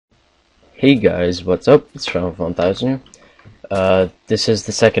Hey guys, what's up? It's Final1000. This is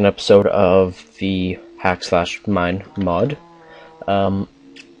the second episode of the hack/mine mod.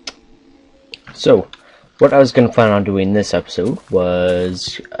 So, what I was going to plan on doing this episode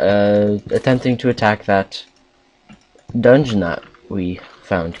was attempting to attack that dungeon that we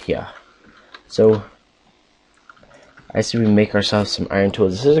found here. So, I see we make ourselves some iron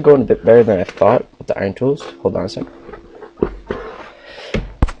tools. This is going a bit better than I thought with the iron tools. Hold on a sec.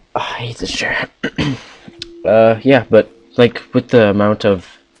 I hate this chair. Yeah, but like with the amount of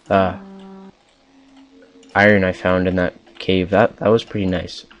iron I found in that cave, that was pretty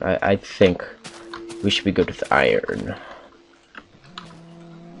nice. I think we should be good with iron.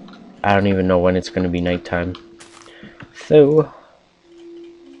 I don't even know when it's going to be nighttime. So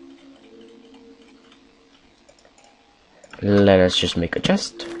let us just make a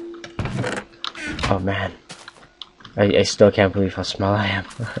chest. Oh man. I still can't believe how small I am.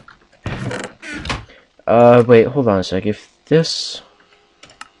 Wait, hold on a sec. If this...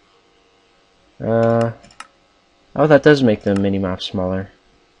 oh, that does make the mini-map smaller.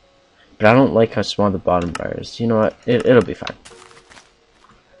 But I don't like how small the bottom bar is. You know what? It'll be fine.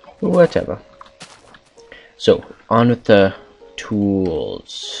 Whatever. So, on with the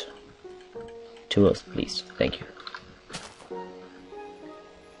tools. Tools, please. Thank you.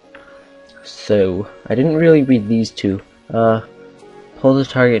 So, I didn't really read these two. Pull the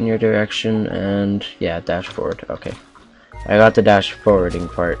target in your direction and, yeah, dash forward. Okay. I got the dash forwarding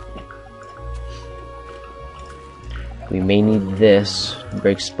part. We may need this to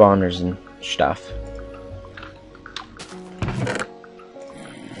break spawners and stuff.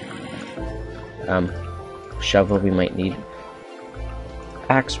 Shovel we might need.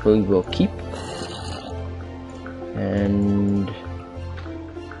 Axe we will keep. And...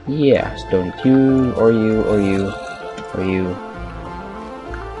 yeah, don't need you, or you, or you, or you.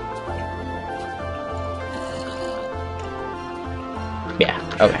 Yeah,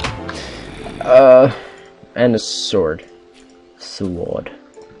 okay. And a sword. Sword.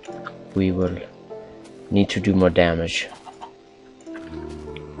 We will need to do more damage.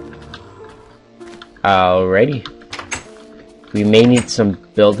 Alrighty. We may need some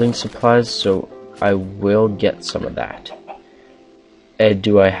building supplies, so I will get some of that.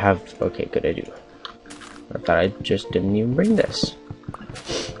 Do I have... okay, good, I do. I thought I just didn't even bring this.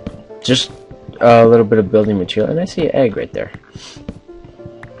 Just a little bit of building material, and I see an egg right there.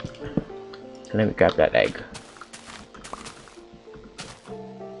 Let me grab that egg.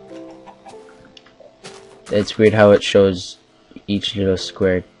 It's weird how it shows each little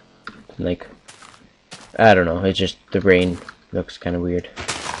square, like, I don't know, it's just the rain looks kind of weird.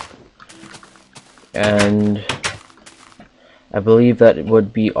 And I believe that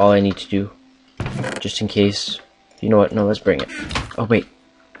would be all I need to do, just in case. You know what? No, let's bring it. Oh wait.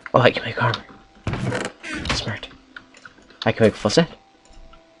 Oh, I can make armor. Smart. I can make a full set.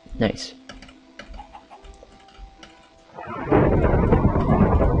 Nice.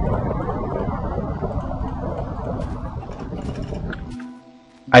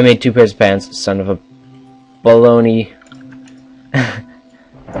 I made 2 pairs of pants. Son of a baloney.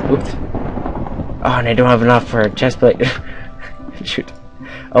 Oops. Oh, and I don't have enough for a chest plate. Shoot.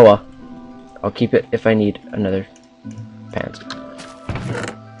 Oh well. I'll keep it if I need another pants.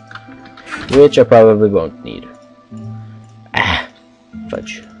 Which I probably won't need. Ah.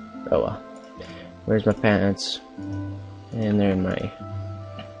 Fudge. Oh well. Where's my pants? And they're in my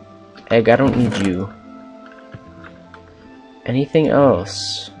egg. I don't need you. Anything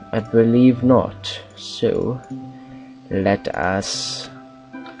else? I believe not. So, let us...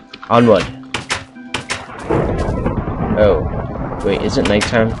 onward. Oh. Wait, is it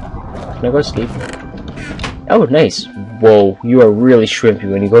nighttime? Can I go to sleep? Oh, nice. Whoa, you are really shrimpy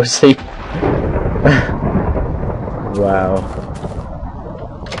when you go to sleep. Wow.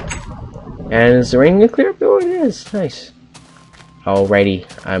 And is the rain gonna clear up? Oh, it is. Nice. Alrighty,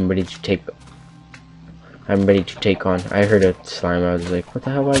 I'm ready to take on. I heard a slime. I was like, what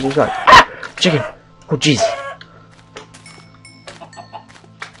the hell was this? Ah! Chicken! Oh, jeez.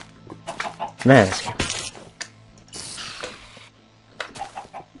 Man, this game.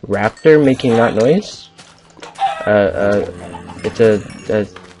 Raptor making that noise? It's a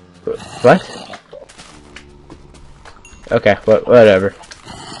what? Okay, whatever.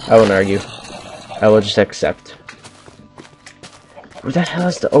 I won't argue. I will just accept. Where the hell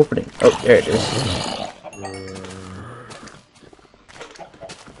is the opening? Oh, there it is.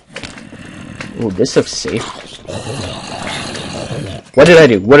 Ooh, this looks safe. What did I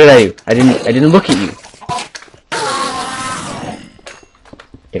do? What did I do? I didn't look at you.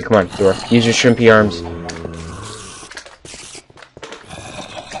 Okay, come on, door. Use your shrimpy arms.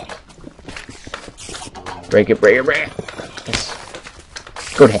 Break it, break it, break it. Yes.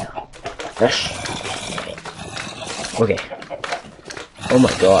 Go down. Yes. Okay. Oh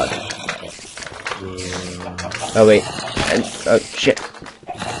my god. Oh wait. And, oh shit.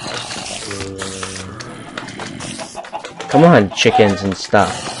 Come on, chickens and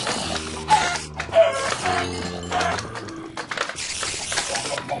stuff.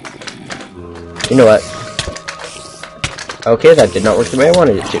 You know what? Okay, that did not work the way I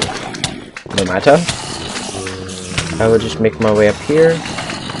wanted it to. No matter. I will just make my way up here.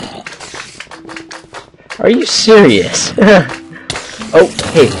 Are you serious? Oh,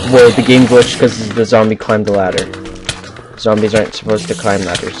 hey, whoa, the game glitched because the zombie climbed the ladder. Zombies aren't supposed to climb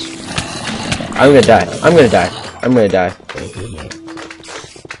ladders. I'm gonna die. I'm gonna die. I'm gonna die.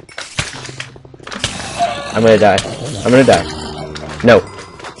 I'm gonna die. I'm gonna die. No.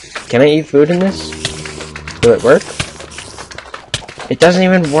 Can I eat food in this? Will it work? It doesn't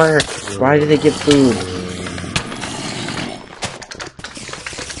even work. Why do they give food?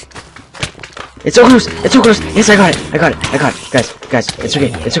 It's so close! It's so close! Yes, I got it! I got it! I got it! Guys, it's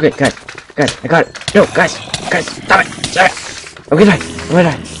okay! It's okay! Guys, I got it! No, guys, stop it! Stop it! I'm gonna die! I'm gonna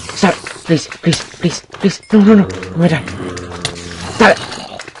die! Stop it! Please! No! I'm gonna die! Stop it!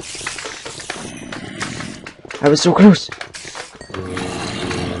 I was so close!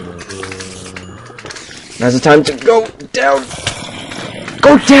 Now's the time to go down!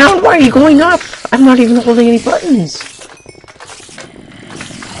 Go down! Why are you going up? I'm not even holding any buttons!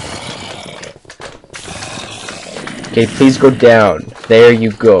 Okay, please go down. There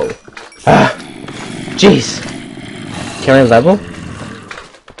you go. Ah! Jeez! Can I level?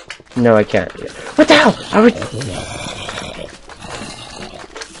 No, I can't. What the hell? I would...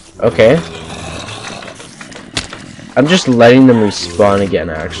 Okay. I'm just letting them respawn again,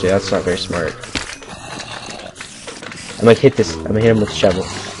 actually. That's not very smart. I'm gonna hit this. I'm gonna hit him with a shovel.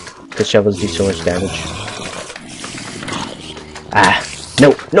 Because shovels do so much damage. Ah!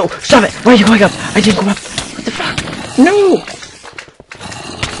 No! No! Stop it! Why are you going up? I didn't go up! What the fuck? No!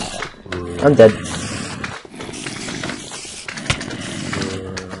 I'm dead.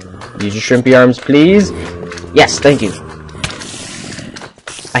 Use your shrimpy arms, please. Yes, thank you.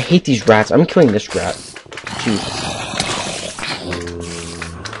 I hate these rats. I'm killing this rat. Jesus.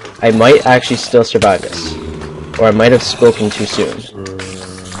 I might actually still survive this. Or I might have spoken too soon.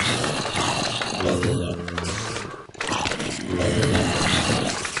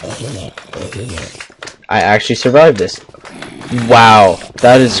 I actually survived this. Wow,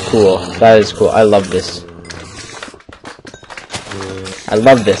 that is cool. That is cool. I love this. I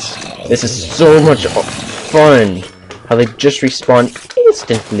love this. This is so much fun. How they just respawn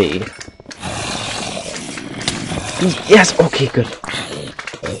instantly. Yes, okay, good.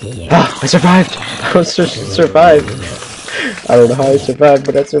 Ah, I survived. I survived. I don't know how I survived,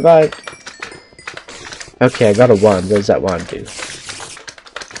 but I survived. Okay, I got a wand. What does that wand do?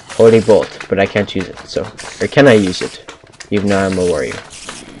 Holy bolt, but I can't use it, so... Or can I use it? Even though I'm a warrior.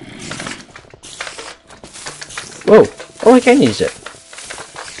 Whoa! Oh, I can use it.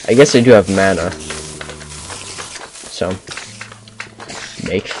 I guess I do have mana. So...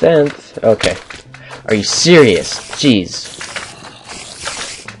 Make sense. Okay. Are you serious? Jeez.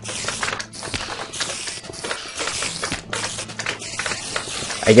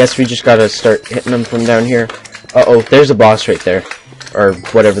 I guess we just gotta start hitting them from down here. Uh-oh, there's a boss right there. Or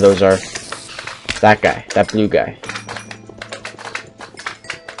whatever those are. That guy. That blue guy.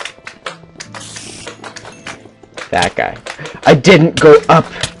 That guy. I didn't go up!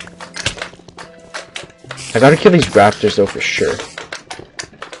 I gotta kill these raptors though for sure.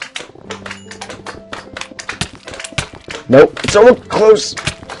 Nope, it's almost close!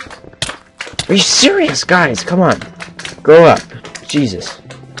 Are you serious, guys? Come on. Grow up. Jesus.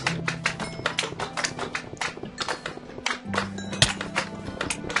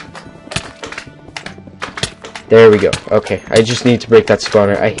 There we go. Okay, I just need to break that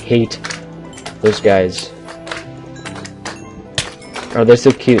spawner. I hate those guys. Oh, they're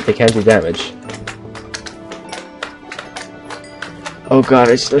so cute. They can't do damage. Oh god,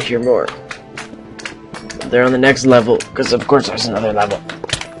 I still hear more. They're on the next level, because of course there's another level.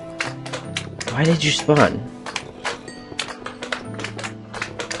 Why did you spawn?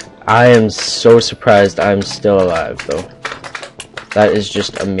 I am so surprised I'm still alive, though. That is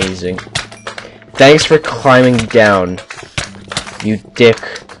just amazing. Thanks for climbing down, you dick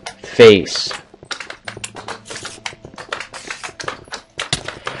face.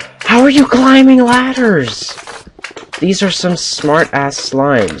 How are you climbing ladders? These are some smart-ass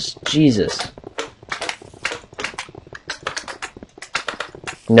slimes. Jesus.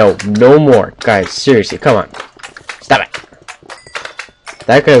 No, no more. Guys, seriously, come on. Stop it.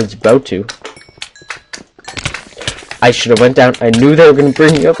 That guy was about to. I should have went down. I knew they were gonna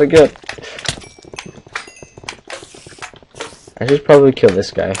bring me up again. I should probably kill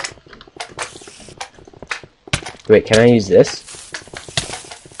this guy. Wait, can I use this?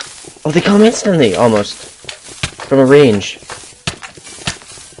 Oh, they come instantly, almost. From a range.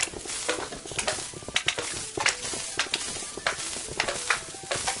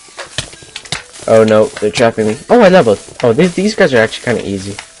 Oh no, they're trapping me. Oh, I leveled. Oh, these guys are actually kind of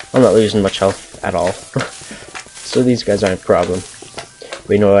easy. I'm not losing much health at all. So these guys aren't a problem.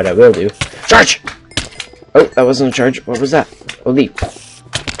 We know what I will do. Charge! Oh, that wasn't a charge. What was that? Oh, leap.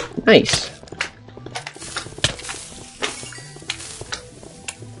 Nice.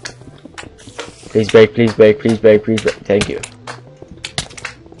 Please break, please break, please break, please break. Thank you.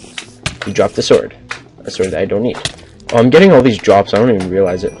 You dropped the sword. A sword that I don't need. Oh, I'm getting all these drops. I don't even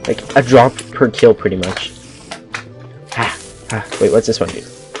realize it. Like, a drop per kill, pretty much. Wait, what's this one do?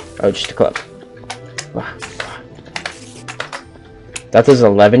 Oh, just a club. That does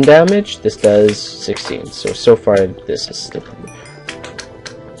 11 damage. This does 16. So far, this is still...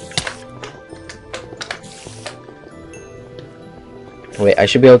 Wait, I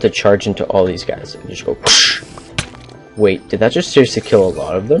should be able to charge into all these guys and just go whoosh. Wait, did that just seriously kill a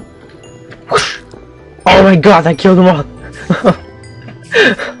lot of them? Whoosh. Oh my god, that killed them all!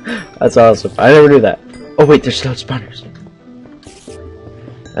 That's awesome. I never knew that. Oh wait, there's still spawners.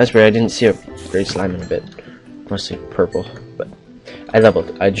 That's weird, I didn't see a gray slime in a bit. Mostly purple, but I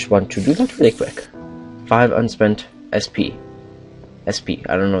leveled. I just want to do that really quick. 5 unspent SP. SP,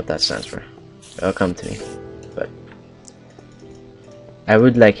 I don't know what that stands for. It'll come to me. But I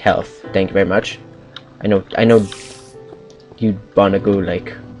would like health. Thank you very much. I know you'd wanna go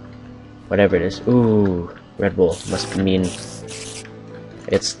like whatever it is. Ooh, Red Bull must mean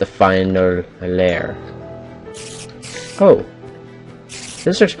it's the final lair. Oh,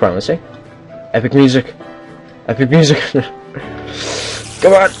 this looks promising. Epic music. Epic music.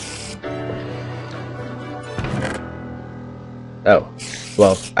 Come on. Oh,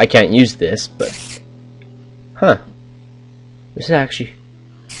 well, I can't use this, but huh. This is actually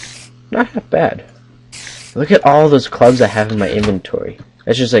not that bad. Look at all those clubs I have in my inventory.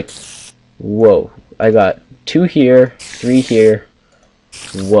 That's just like, whoa. I got 2 here, 3 here.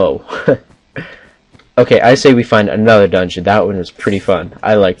 Whoa. Okay, I say we find another dungeon. That one was pretty fun.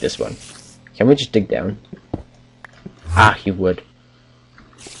 I like this one. Can we just dig down? Ah, you would.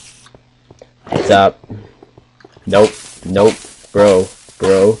 Heads up. Nope. Nope. Bro.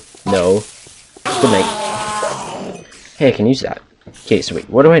 No. Good night. Hey, I can use that. Okay, so wait,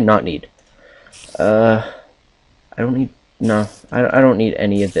 what do I not need? I don't need... No, I don't need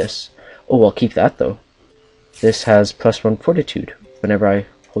any of this. Oh, I'll keep that, though. This has +1 fortitude whenever I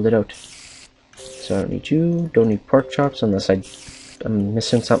hold it out. So I don't need you. Don't need pork chops unless I'm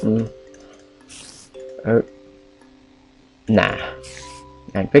missing something. Nah.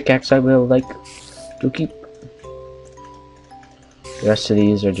 And pickaxe I will, like, to keep. The rest of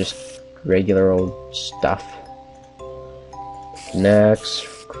these are just regular old stuff. Next,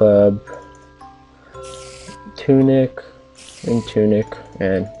 club, tunic,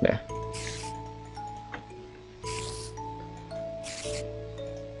 and nah.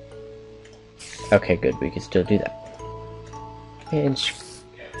 Okay, good. We can still do that. And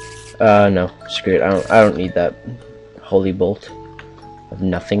no, screw it. I don't need that holy bolt of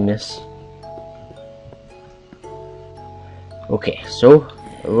nothingness. Okay, so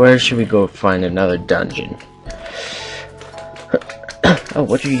where should we go find another dungeon? Oh,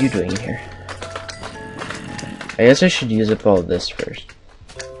 what are you doing here? I guess I should use up all of this first.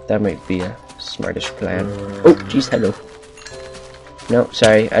 That might be a smartish plan. Oh, jeez, hello. No,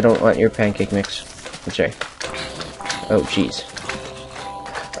 sorry, I don't want your pancake mix. I'm sorry. Oh, jeez.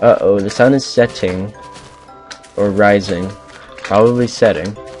 Uh-oh, the sun is setting. Or rising. Probably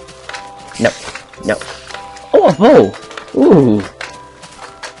setting. No. Oh, a bow! Ooh!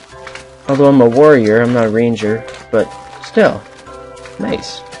 Although I'm a warrior, I'm not a ranger, but still.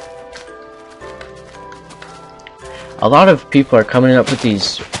 Nice. A lot of people are coming up with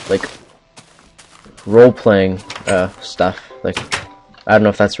these, like, role-playing, stuff. Like, I don't know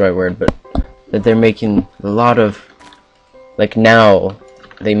if that's the right word, but that they're making a lot of, like, now,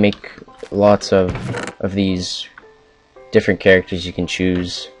 they make lots of these different characters you can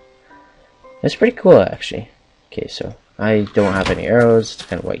choose. It's pretty cool, actually. Okay, so, I don't have any arrows, it's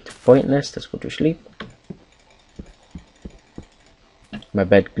kind of white pointless, let's go to sleep. My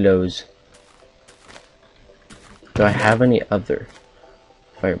bed glows. Do I have any other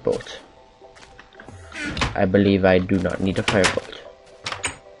firebolt? I believe I do not need a firebolt.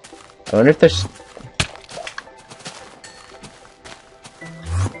 I wonder if there's...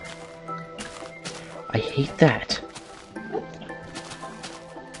 I hate that.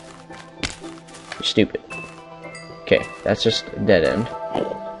 You're stupid. Okay, that's just a dead end.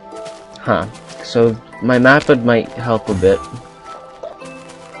 Huh. So my map might help a bit.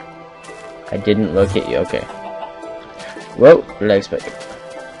 I didn't look at you. Okay. Whoa, leg spike.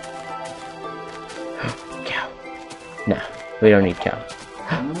 Cow. Nah, we don't need cow.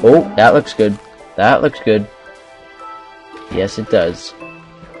 Oh, that looks good. That looks good. Yes, it does.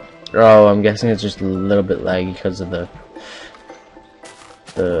 Oh, I'm guessing it's just a little bit laggy because of the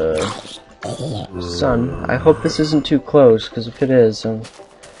sun. I hope this isn't too close, because if it is, I'm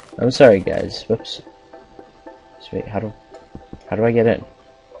sorry, guys. Whoops. So wait, how do I get in?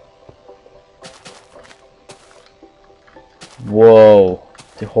 Whoa!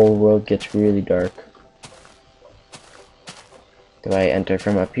 The whole world gets really dark. Do I enter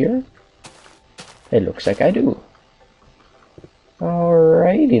from up here? It looks like I do.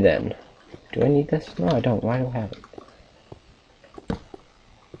 Alrighty then. Do I need this? No, I don't. Why do I have it?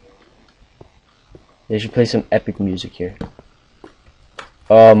 They should play some epic music here.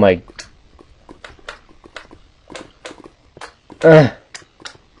 Oh my. What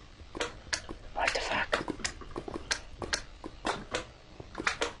the fuck?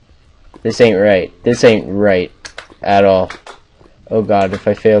 This ain't right. This ain't right at all. Oh god, if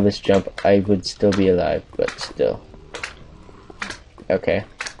I fail this jump, I would still be alive, but still. Okay.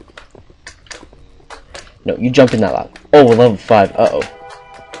 No, you jump in that lava. Oh, level 5. Uh-oh.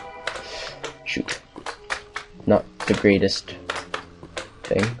 Shoot. Not the greatest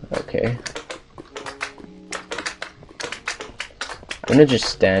thing. Okay. I'm gonna just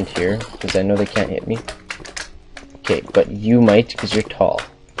stand here, because I know they can't hit me. Okay, but you might, because you're tall.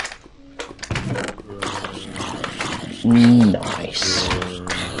 Nice.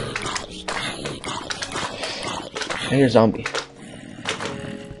 Now you're a zombie.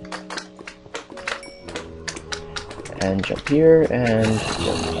 And jump here, and...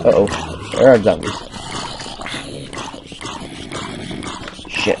 Uh-oh. There are zombies.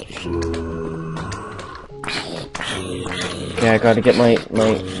 Shit. Okay, I gotta get my...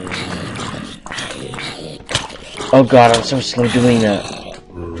 Oh god, I'm so slow doing that.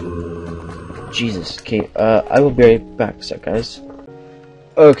 Jesus. Okay, I will be right back, so guys.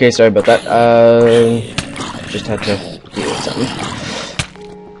 Okay, sorry about that. Just had to deal with something.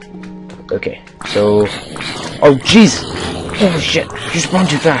 Okay, so... Oh, jeez! Oh, shit! You spawned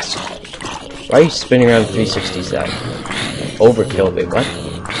too fast! Why are you spinning around 360s that? Overkill, babe, what?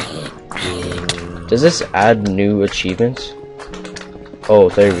 Does this add new achievements? Oh,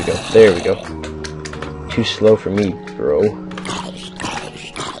 there we go. There we go. Too slow for me, bro.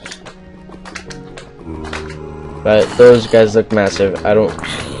 But those guys look massive. I don't...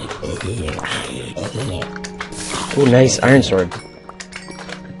 Oh, nice iron sword.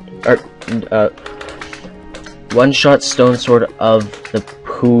 One-shot stone sword of the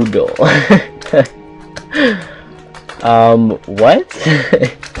Poodle. What?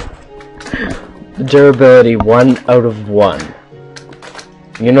 Durability 1 out of 1.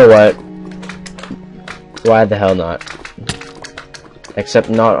 You know what? Why the hell not? Except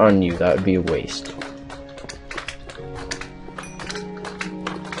not on you, that would be a waste.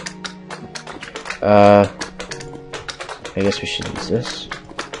 I guess we should use this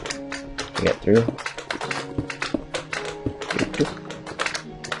to get through.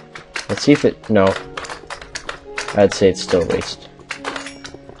 Let's see if it... No. I'd say it's still a waste.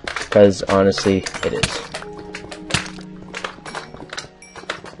 Because, honestly, it is.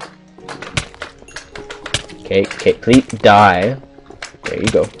 Okay, okay, please die. There you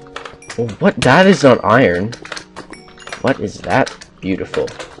go. Oh, what? That is not iron. What is that? Beautiful.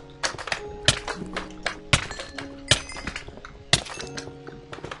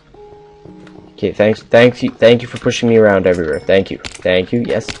 Okay, thank you for pushing me around everywhere. Thank you,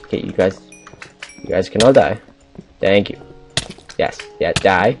 yes. Okay, you guys can all die. Thank you. Yes, yeah,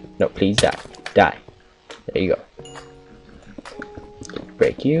 die. No, please die. Die. There you go.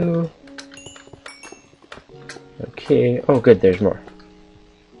 Break you. Okay. Oh, good. There's more.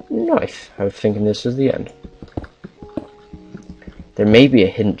 Nice. I was thinking this is the end. There may be a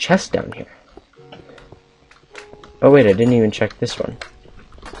hidden chest down here. Oh wait, I didn't even check this one.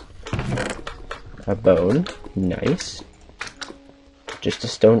 A bone. Nice. Just a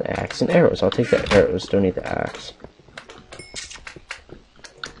stone axe and arrows. I'll take the arrows. Don't need the axe.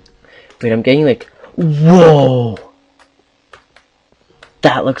 Wait, I'm getting like... Whoa!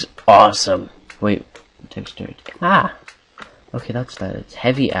 That looks awesome. Wait. Textured. Ah! Okay, that's that. It's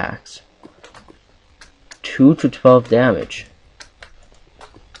heavy axe. 2 to 12 damage.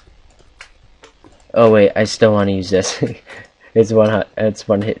 Oh wait, I still want to use this. It's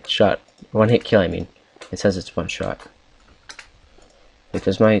one hit shot. One hit kill, I mean. It says it's one shot. Wait,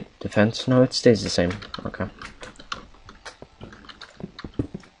 does my defense? No, it stays the same. Okay.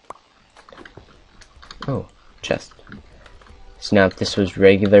 Oh, chest. So now if this was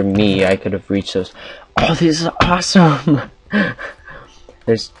regular me, I could have reached those. Oh, this is awesome!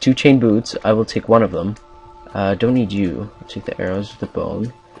 There's 2 chain boots. I will take one of them. Don't need you. I'll take the arrows with the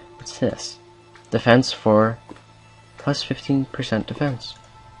bone. What's this? Defense for plus 15% defense.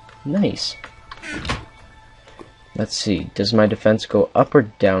 Nice. Let's see. Does my defense go up or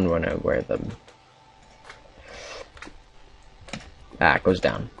down when I wear them? Ah, it goes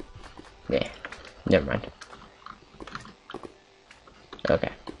down. Yeah. Never mind.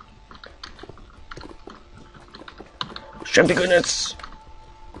 Okay. Shrimpy goodness!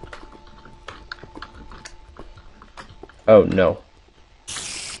 Oh, no.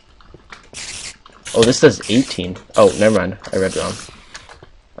 Oh, this does 18. Oh, never mind. I read wrong.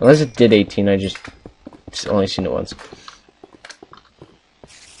 Unless it did 18, I just only seen it once.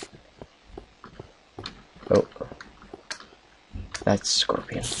 Oh. That's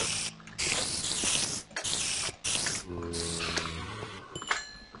Scorpion.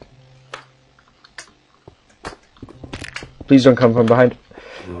 Please don't come from behind.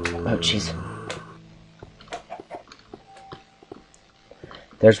 Oh, jeez.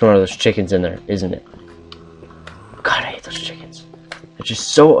 There's one of those chickens in there, isn't it? God, I hate those chickens. They're just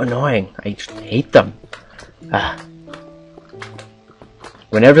so annoying. I just hate them. Ah.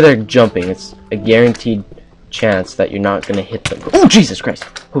 Whenever they're jumping, it's a guaranteed chance that you're not gonna hit them. Oh, Jesus Christ!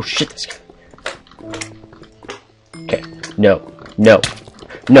 Oh, shit, this guy. Okay. No. No.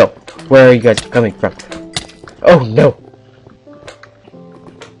 No. Where are you guys coming from? Oh, no.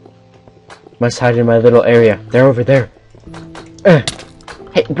 Must hide in my little area. They're over there.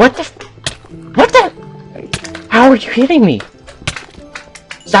 Hey, what the? What the? How are you hitting me?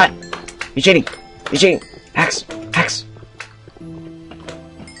 Stop! You're cheating! You're cheating! Axe! Axe!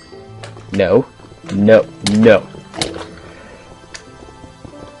 No. No. No.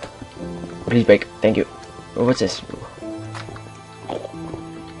 Please break. Thank you. Oh, what's this?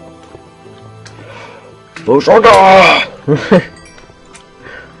 Full soda!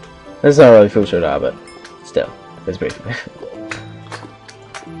 That's not really full soda, but still, it's pretty good.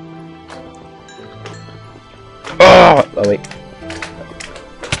 Oh, wait.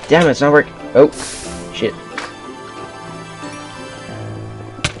 Damn it, it's not working. Oh, shit.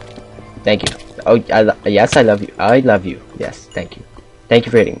 Thank you. Oh, yes, I love you. I love you. Yes, thank you. Thank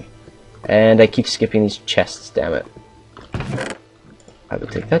you for hitting me. And I keep skipping these chests, damn it. I will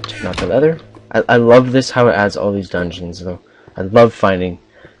take that, not the leather. I love this, how it adds all these dungeons, though. I love finding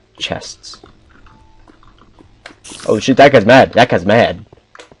chests. Oh, shit, that guy's mad. That guy's mad.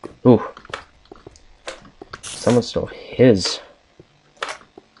 Ooh. Someone stole his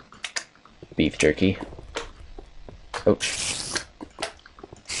beef jerky. Ouch.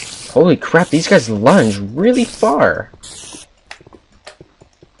 Holy crap, these guys lunge really far.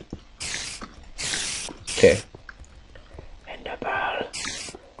 Okay.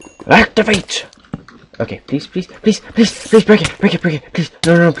 Enderball. Activate! Okay, please, please, please, please, please break it, break it, break it, please.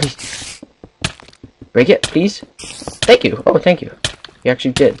 No, no, no, please. Break it, please. Thank you. Oh, thank you. You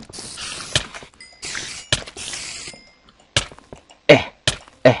actually did.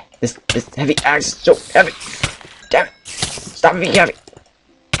 This heavy axe is so heavy. Damn it. Stop being heavy.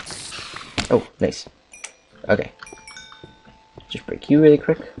 Oh, nice. Okay. Just break you really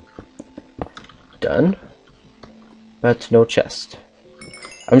quick. Done. But no chest.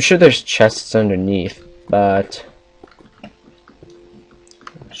 I'm sure there's chests underneath, but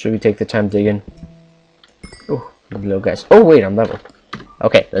should we take the time digging? Oh, little guys. Oh wait, I'm level.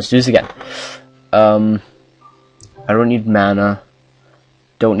 Okay, let's do this again. I don't need mana.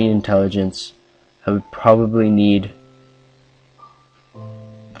 Don't need intelligence. I would probably need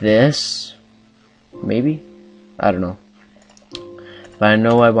this. Maybe? I don't know. But I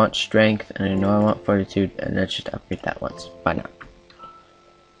know I want strength, and I know I want fortitude, and let's just upgrade that once. Why not?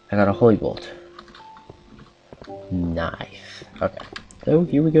 I got a holy bolt. Nice. Okay. So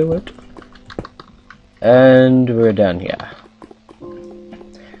here we go. And we're done here.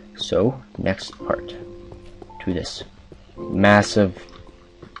 So, next part to this massive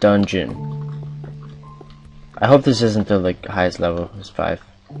dungeon. I hope this isn't the like highest level. It's 5.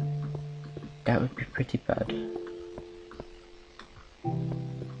 That would be pretty bad.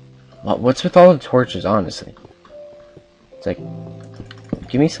 Well, what's with all the torches? Honestly, it's like,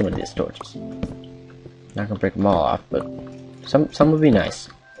 give me some of these torches. Not gonna break them all off, but some would be nice.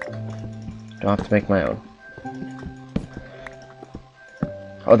 Don't have to make my own.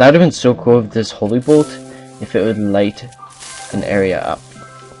 Oh, that would have been so cool with this holy bolt if it would light an area up.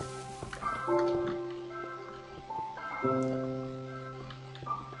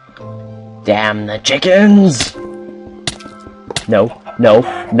 Damn the chickens! No, no,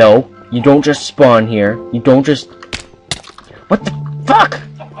 no. You don't just spawn here. You don't just... What the fuck?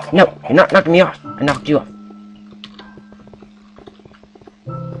 No, you're not knocking me off. I knocked you off.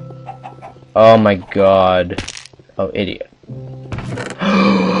 Oh my god. Oh, idiot.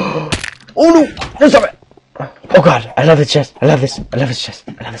 Oh no! No, stop it! Oh god, I love this chest. I love this. I love this chest.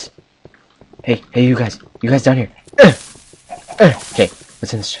 I love this. Hey, hey, you guys. You guys down here. Okay,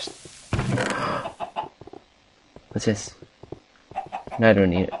 what's in this chest? What's this? No, I don't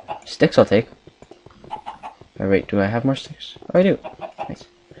need it. Sticks I'll take. Oh, wait, do I have more sticks? Oh, I do. Nice.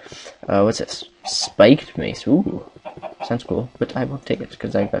 What's this? Spiked mace. Ooh. Sounds cool, but I won't take it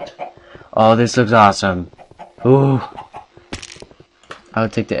because I got... Oh, this looks awesome. Ooh. I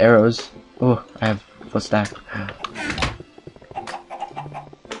would take the arrows. Ooh, I have full stack.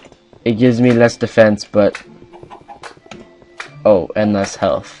 It gives me less defense, but... Oh, and less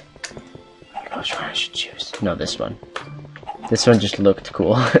health. Which one I should choose? No, this one. This one just looked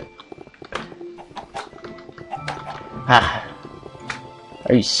cool. Ah.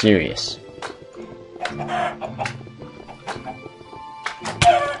 Are you serious?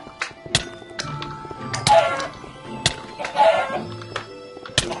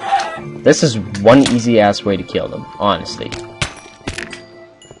 This is one easy ass way to kill them, honestly.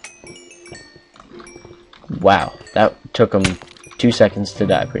 Wow, that took them 2 seconds to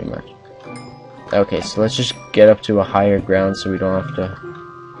die pretty much. Okay, so let's just get up to a higher ground so we don't have to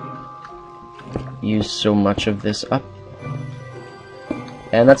use so much of this up.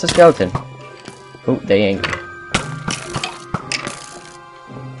 And that's a skeleton. Oh, they angry.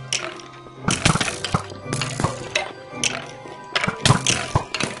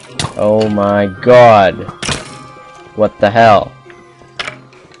 Oh my god. What the hell?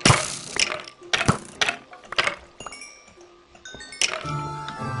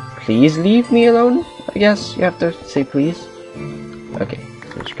 Please leave me alone? I guess you have to say please. Okay,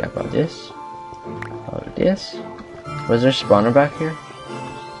 so let's grab all this. All of this. Was there a spawner back here?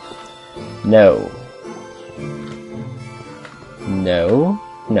 No. No.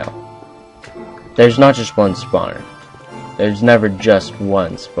 No. There's not just one spawner. There's never just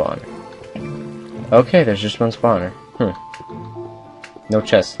one spawner. Okay, there's just one spawner. No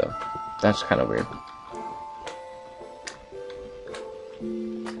chest though. That's kind of weird.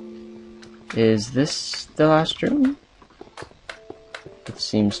 Is this the last room? It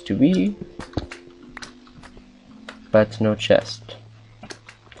seems to be. But no chest.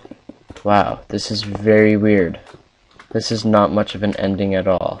 Wow, this is very weird. This is not much of an ending at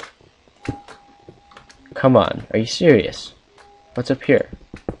all. Come on, are you serious? What's up here?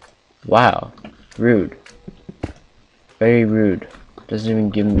 Wow, rude. Very rude. Doesn't even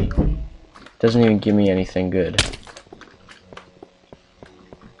give me anything good.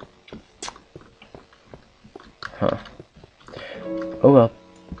 Huh. Oh well.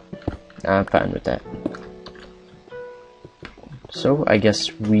 I'm fine with that. So I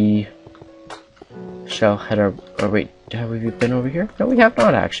guess we shall head our... Oh wait, have we been over here? No, we have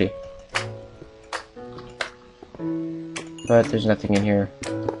not actually. But there's nothing in here.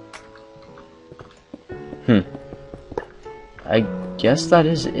 I guess that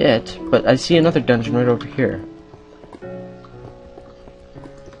is it, but I see another dungeon right over here.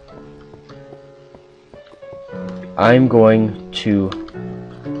 I'm going to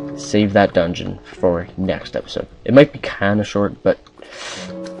save that dungeon for next episode. It might be kind of short, but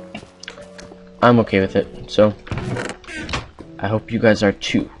I'm okay with it. So I hope you guys are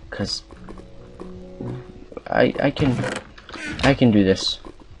too, because I can do this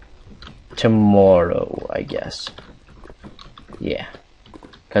tomorrow, I guess. Yeah,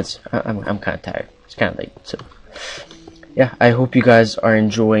 because I'm kind of tired. It's kind of late, so yeah. I hope you guys are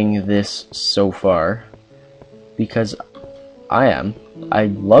enjoying this so far, because I am. I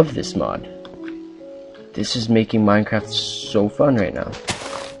love this mod. This is making Minecraft so fun right now.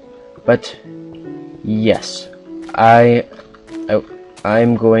 But yes,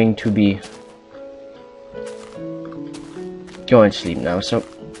 I'm going to be going to sleep now. So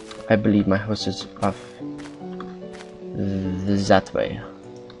I believe my house is off that way.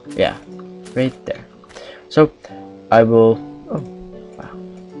 Yeah, right there. So I will. Oh, wow.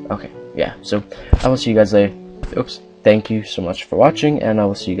 Okay, yeah. So I will see you guys later. Oops. Thank you so much for watching, and I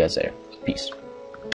will see you guys later. Peace.